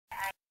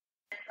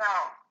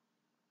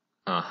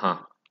Uh-huh.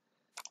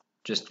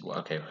 Just,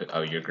 okay,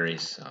 oh, your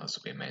grease. Oh, this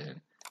will be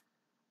amazing.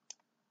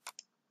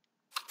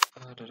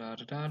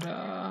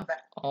 Da-da-da-da-da.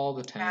 All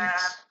the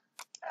tanks.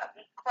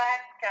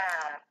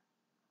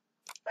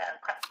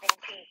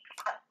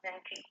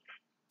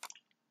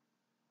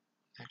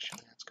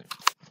 Actually, that's good.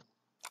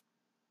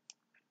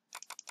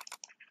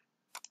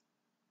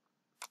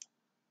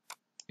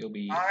 You'll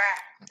be...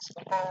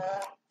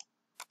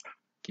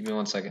 Give me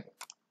 1 second.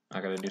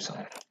 I gotta do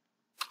something.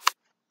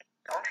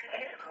 Don't you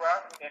just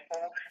love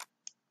nipples?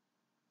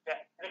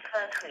 The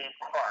country, of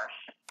course.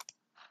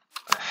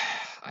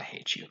 I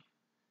hate you.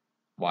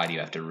 Why do you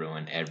have to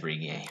ruin every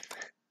game?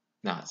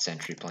 Not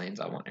Sentry Planes,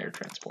 I want air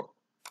transport.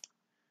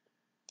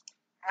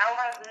 How am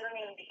I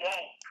ruining the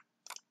game?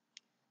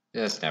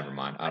 Just never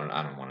mind. I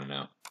don't want to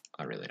know.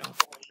 I really don't.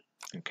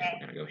 Okay,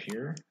 we're gonna go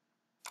here.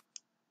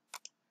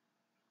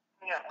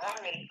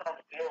 Only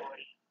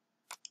probability.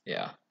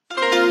 Yeah.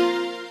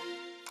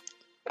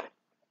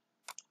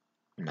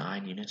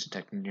 9 units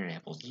detecting your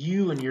apples.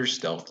 You and your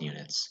stealth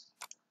units.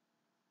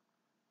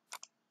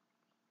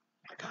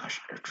 Oh my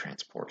gosh, air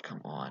transport,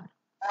 come on.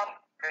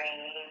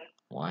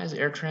 Why is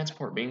air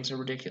transport being so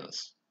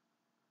ridiculous?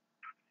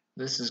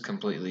 This is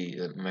completely...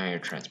 my air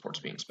transport's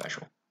being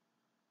special.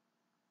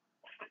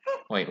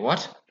 Wait,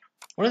 what?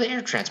 What are the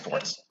air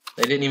transports?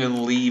 They didn't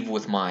even leave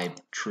with my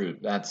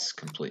troop. That's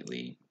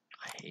completely...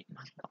 I hate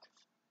my life.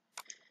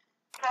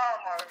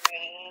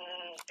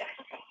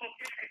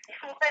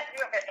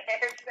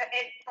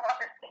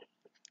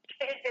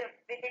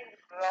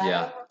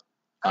 Yeah.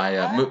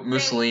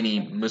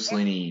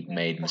 Mussolini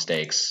made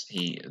mistakes.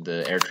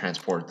 The air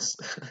transports,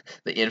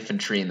 the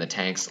infantry and the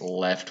tanks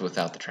left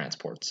without the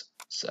transports,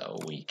 so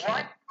we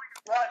can't.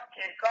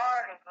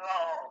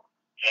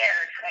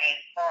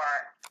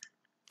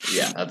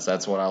 Yeah,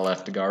 that's what I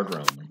left to guard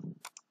Rome.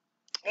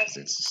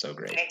 It's so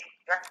great.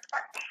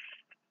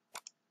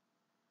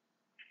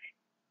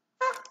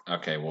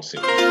 Okay, we'll see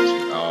what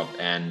happens. Oh,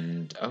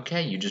 and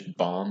okay, you just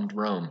bombed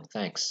Rome.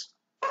 Thanks.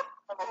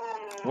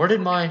 Where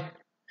did my...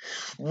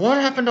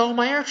 What happened to all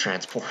my air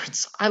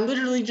transports? I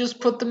literally just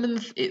put them in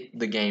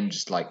the game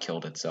just like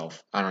killed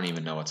itself. I don't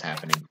even know what's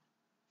happening.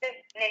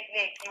 Nick,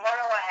 you wanna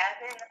know what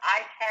happened? I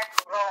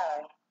attacked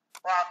Rome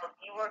while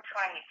you were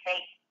trying to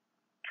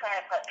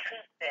put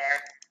troops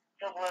there.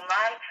 So when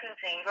my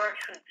troops and your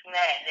troops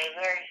met, they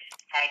very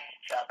tagged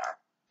each other.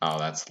 Oh,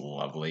 that's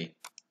lovely.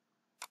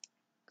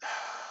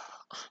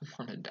 I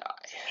wanna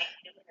die.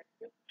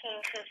 15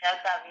 troops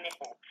outside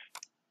nipples.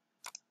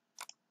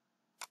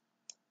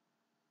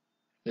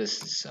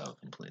 This is so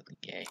completely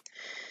gay.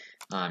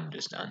 I'm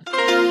just done.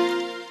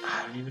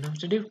 I don't even know what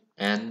to do.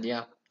 And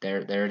yeah,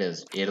 there it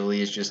is.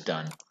 Italy is just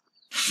done.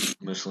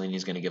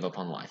 Mussolini's gonna give up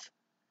on life.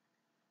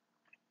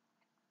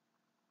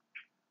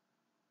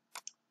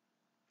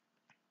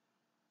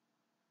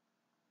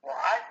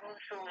 What?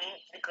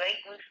 Mussolini, the great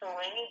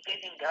Mussolini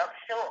giving up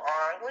so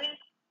early?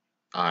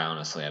 I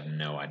honestly have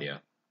no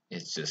idea.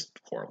 It's just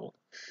horrible.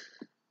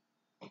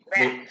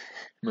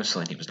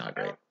 Mussolini was not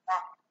great.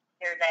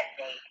 Here's that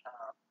day.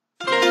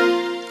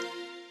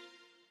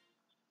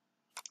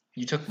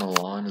 You took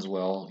Milan as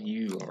well.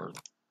 You are...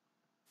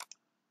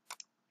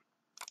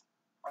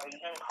 Are you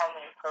gonna call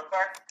me a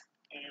hooker?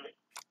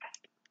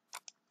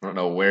 I don't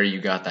know where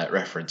you got that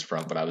reference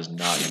from, but I was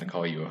not gonna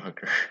call you a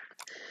hooker.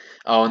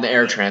 Oh, and the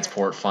air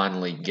transport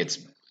finally gets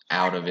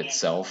out of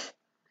itself.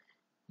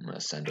 I'm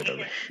gonna send it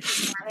over.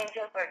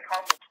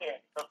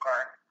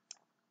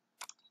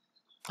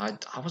 I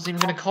wasn't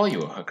even gonna call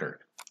you a hooker.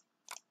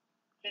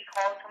 He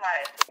called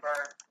somebody a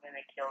hooker and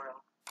they killed him.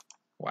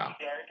 Wow.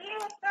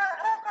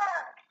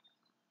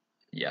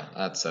 Yeah,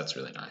 that's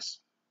really nice.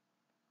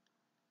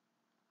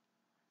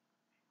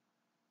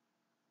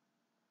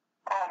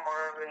 Oh,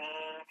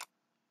 Marine.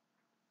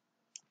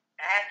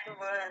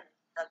 Afterwards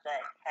of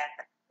that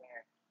attack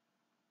there.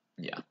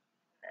 Yeah.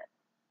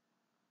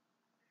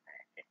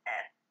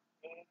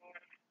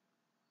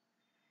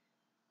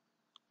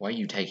 Why are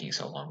you taking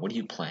so long? What are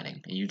you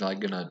planning? Are you like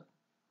gonna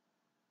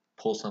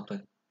pull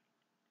something?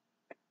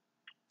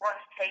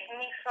 What's taking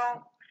me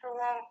so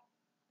long?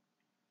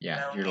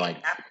 Yeah, well, you're Nick,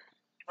 like...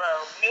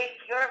 Well, Nick,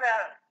 you're about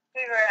to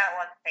figure out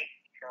what's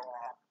taking me so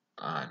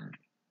long.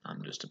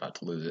 I'm just about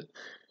to lose it.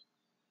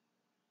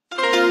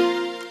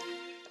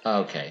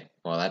 Okay,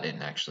 well that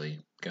didn't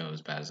actually go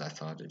as bad as I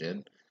thought it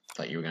did. I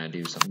thought you were gonna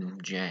do something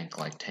jank,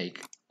 like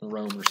take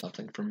Rome or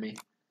something from me.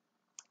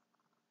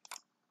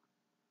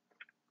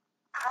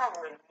 I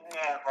would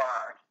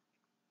never.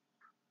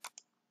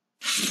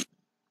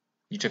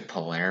 You took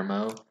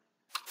Palermo?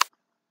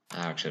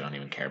 I actually don't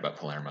even care about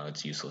Palermo,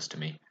 it's useless to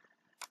me.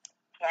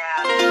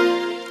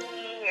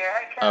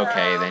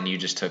 Okay, then you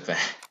just took that.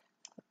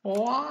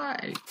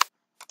 Why?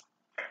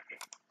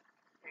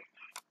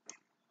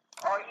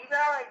 Oh, you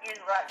gotta do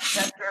like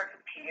shut your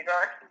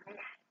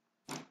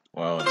computer.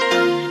 Well, it's kind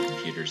of a new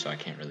computer, so I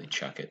can't really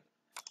chuck it.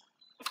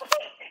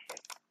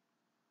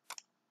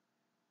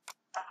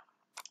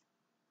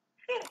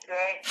 It's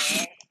great,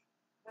 man.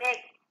 Nick,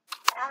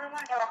 how do I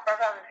know about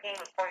this game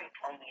before you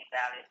told me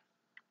about it?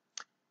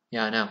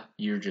 Yeah, I know.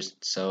 You're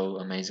just so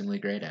amazingly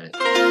great at it.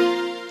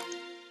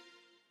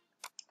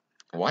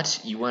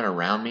 What? You went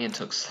around me and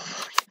took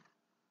Slovakia?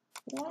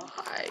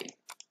 Why?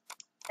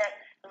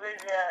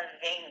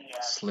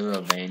 That's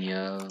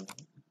Slovenia.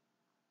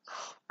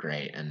 Oh,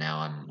 great. And now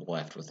I'm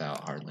left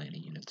without hardly any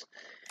units.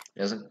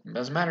 Doesn't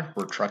matter.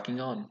 We're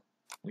trucking on.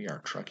 We are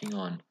trucking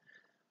on.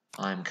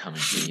 I'm coming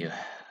for you.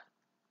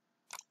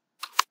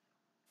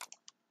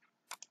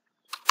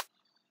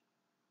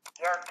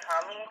 You're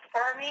coming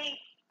for me?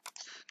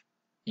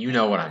 You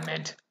know what I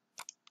meant.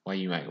 Why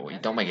you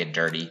don't make it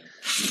dirty.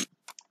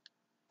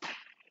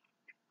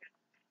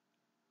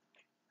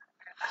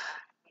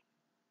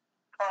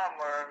 Come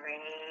over me.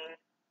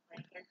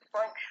 It's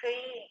like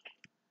fake.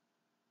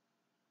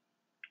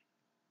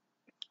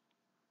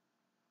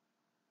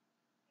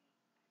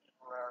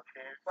 Love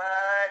his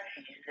blood,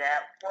 she's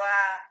that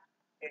why.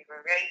 It's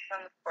great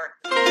from the first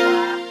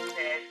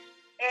says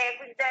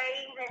every day.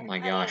 Oh my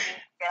gosh.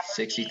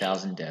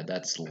 60,000 dead.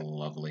 That's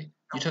lovely.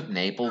 You took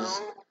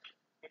Naples,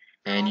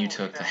 and you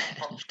took that.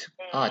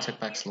 Oh, I took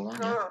back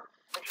Slovenia.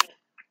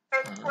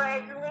 Cry.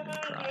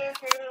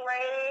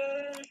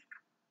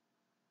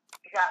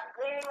 You got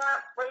really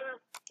on blue.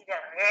 You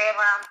got very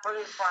on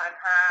blue one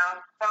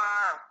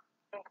farm.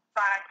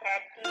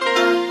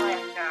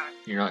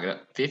 You're not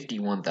gonna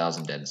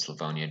 51,000 dead in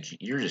Slavonia.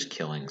 You're just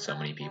killing so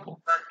many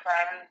people.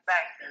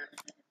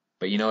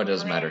 But you know it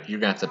doesn't matter. You're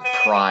gonna have to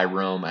pry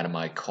Rome out of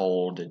my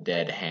cold,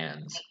 dead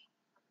hands.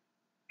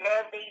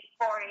 There'll be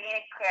 40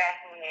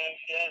 aircraft in this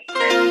shit.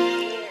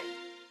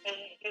 He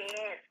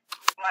is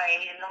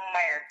made in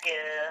America.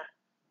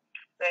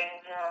 Did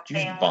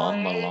you just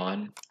bomb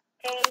Milan?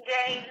 King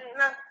James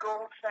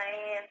Knuckle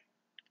saying.